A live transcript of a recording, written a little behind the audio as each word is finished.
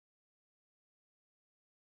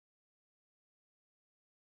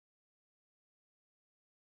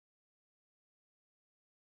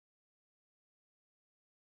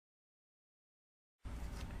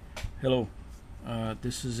Hello,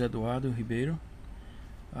 this is Eduardo Ribeiro.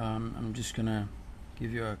 I'm just gonna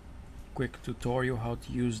give you a quick tutorial how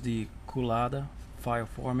to use the Collada file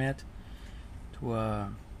format to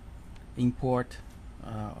import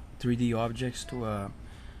 3D objects to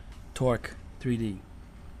Torque 3D.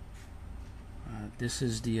 This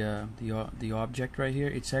is the object right here.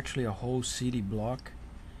 It's actually a whole city block.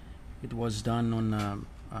 It was done on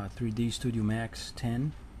 3D StudioMax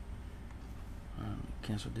 10.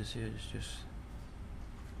 Cancel this here. It's just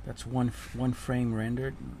that's one frame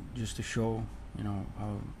rendered, just to show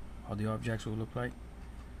how the objects will look like.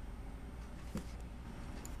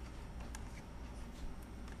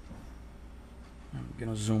 I'm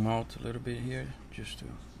gonna zoom out a little bit here just to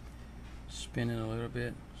spin it a little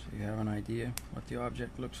bit so you have an idea what the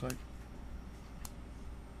object looks like.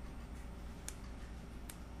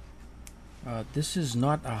 This is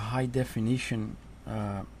not a high definition.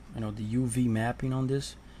 The UV mapping on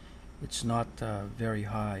this, it's not very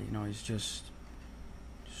high. It's just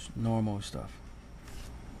normal stuff.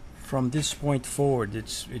 From this point forward,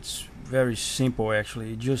 it's very simple actually.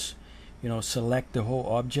 You just select the whole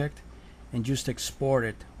object and just export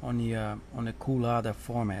it on the Collada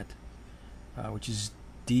format, which is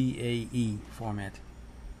DAE format,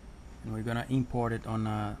 and we're gonna import it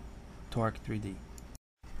on Torque 3D.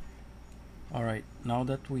 Alright, now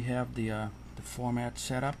that we have the format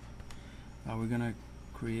set up, we're gonna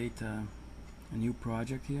create a new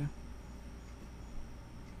project here.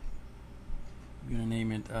 We're gonna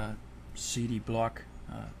name it city block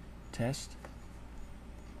test.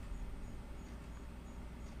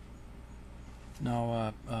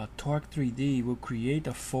 Now Torque 3D will create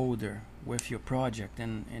a folder with your project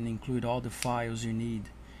and include all the files you need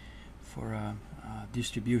for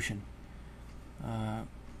distribution.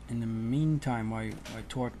 In the meantime, while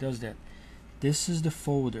Torque does that, this is the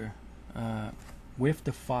folder with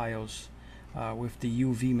the files, with the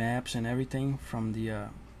UV maps and everything from the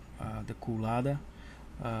Collada,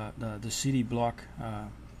 the city block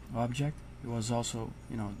object. It was also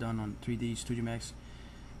done on 3D StudioMax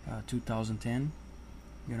 2010.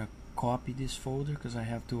 I'm gonna copy this folder because I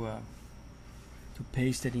have to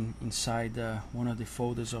paste it inside one of the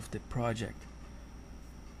folders of the project.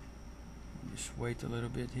 Just wait a little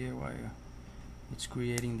bit here while it's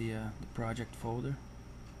creating the project folder.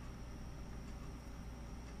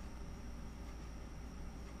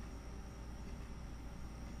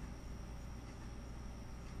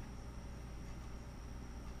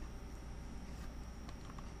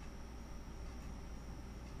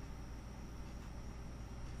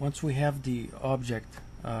 Once we have the object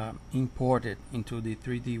imported into the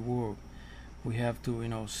 3D world, we have to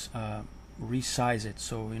resize it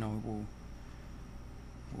so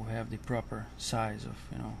we'll have the proper size of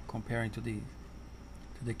comparing to the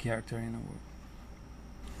character in the world.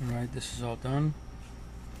 Alright, this is all done.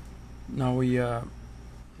 Now we're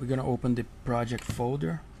gonna open the project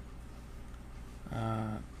folder,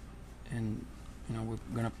 and we're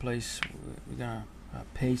gonna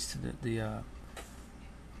paste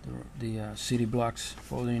the city blocks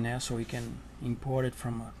folder in there so we can import it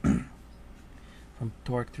from from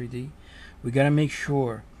Torque 3D. We gotta make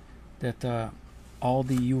sure that all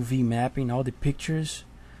the UV mapping, all the pictures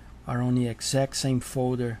are on the exact same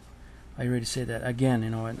folder. I already said that again.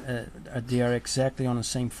 They are exactly on the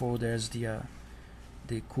same folder as the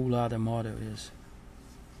Collada model is.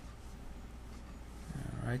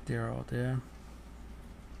 Alright, they're all there.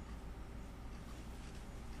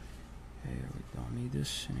 Okay, we don't need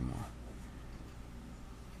this anymore.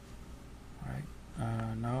 Alright,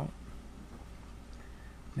 now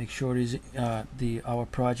make sure our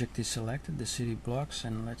project is selected, the city blocks,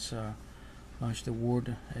 and let's launch the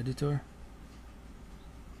Word editor.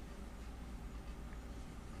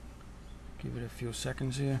 Give it a few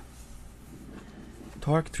seconds here.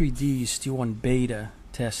 Torque 3D is still on beta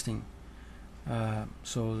testing,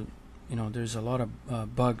 so there's a lot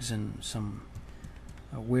of bugs and some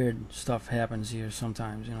weird stuff happens here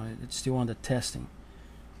sometimes. It's still on the testing,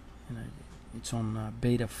 and it's on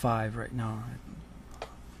beta 5 right now.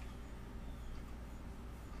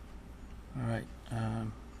 Alright,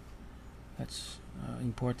 let's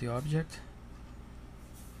import the object.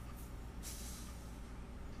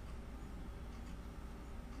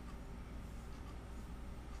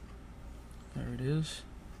 There it is.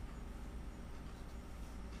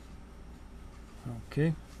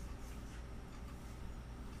 Okay.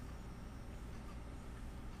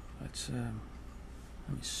 Let's let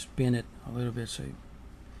me spin it a little bit so you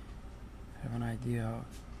have an idea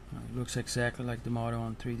how it looks exactly like the model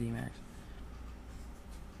on 3D Max.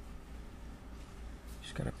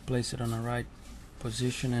 Just gotta place it on the right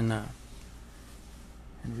position and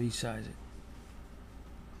and resize it.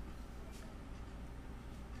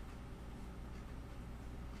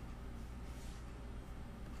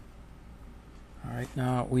 Alright,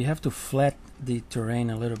 now we have to flat the terrain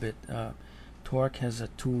a little bit. Torque has a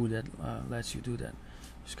tool that lets you do that.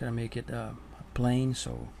 Just gotta make it plane,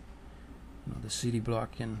 so you know, the city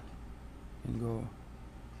block can go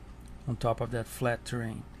on top of that flat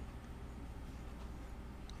terrain.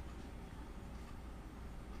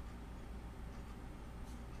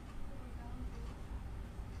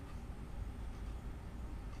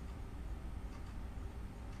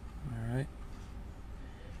 Alright,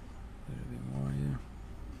 a little bit more here.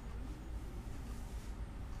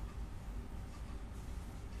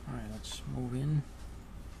 Alright, let's move in.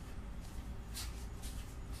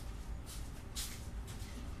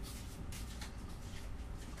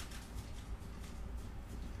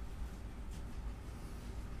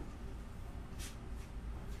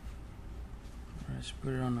 Let's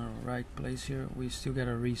put it on the right place here. We still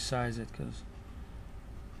gotta resize it because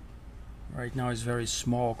right now it's very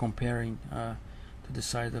small comparing to the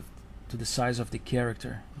size of the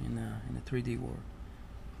character in a 3D world.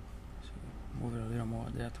 So move it a little more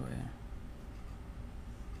that way.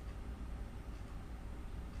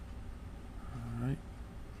 All right.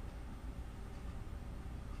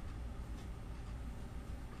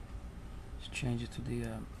 Let's change it to the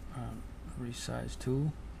resize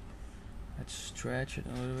tool. Let's stretch it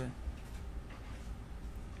a little bit.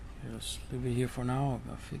 Just leave it here for now.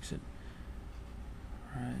 I'll fix it.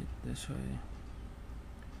 Right, this way.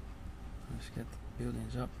 Let's get the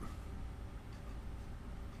buildings up.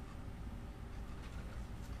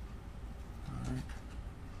 Alright.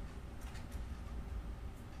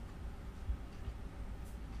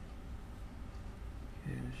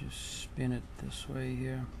 Okay, let's just spin it this way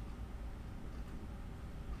here.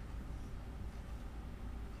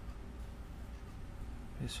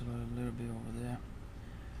 Place a little bit over there.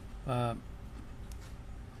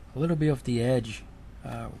 A little bit of the edge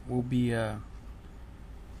will be, you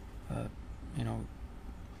know,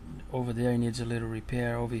 over there. It needs a little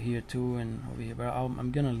repair. Over here too, and over here. But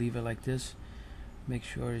I'm gonna leave it like this. Make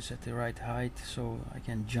sure it's at the right height so I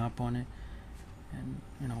can jump on it, and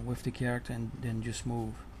you know, with the character, and then just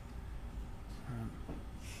move.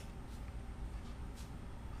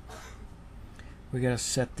 We gotta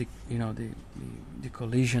set the, you know, the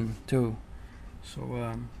collision too,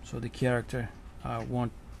 so so the character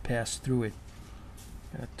won't pass through it.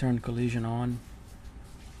 Turn collision on,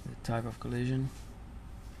 the type of collision.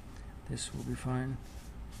 This will be fine.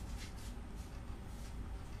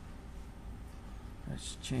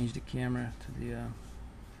 Let's change the camera to the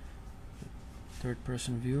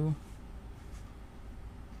third-person view.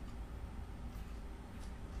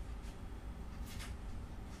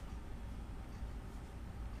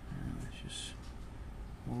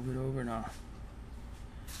 Move it over now.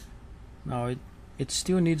 Now it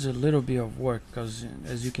still needs a little bit of work because,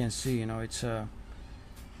 as you can see, you know, it's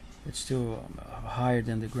still higher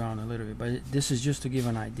than the ground a little bit. But this is just to give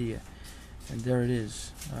an idea. And there it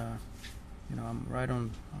is. You know, I'm right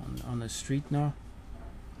on the street now.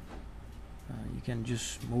 You can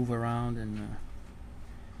just move around, and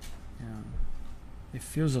you know, it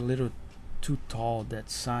feels a little too tall, that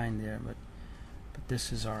sign there, but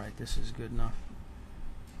this is alright. This is good enough.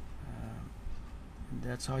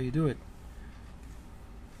 That's how you do it.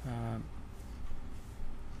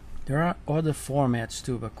 There are other formats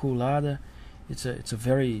too, but Collada, it's a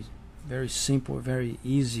very simple, very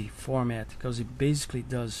easy format because it basically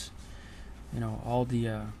does, you know, all the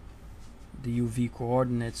UV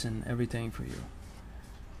coordinates and everything for you.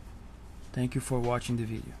 Thank you for watching the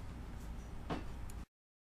video.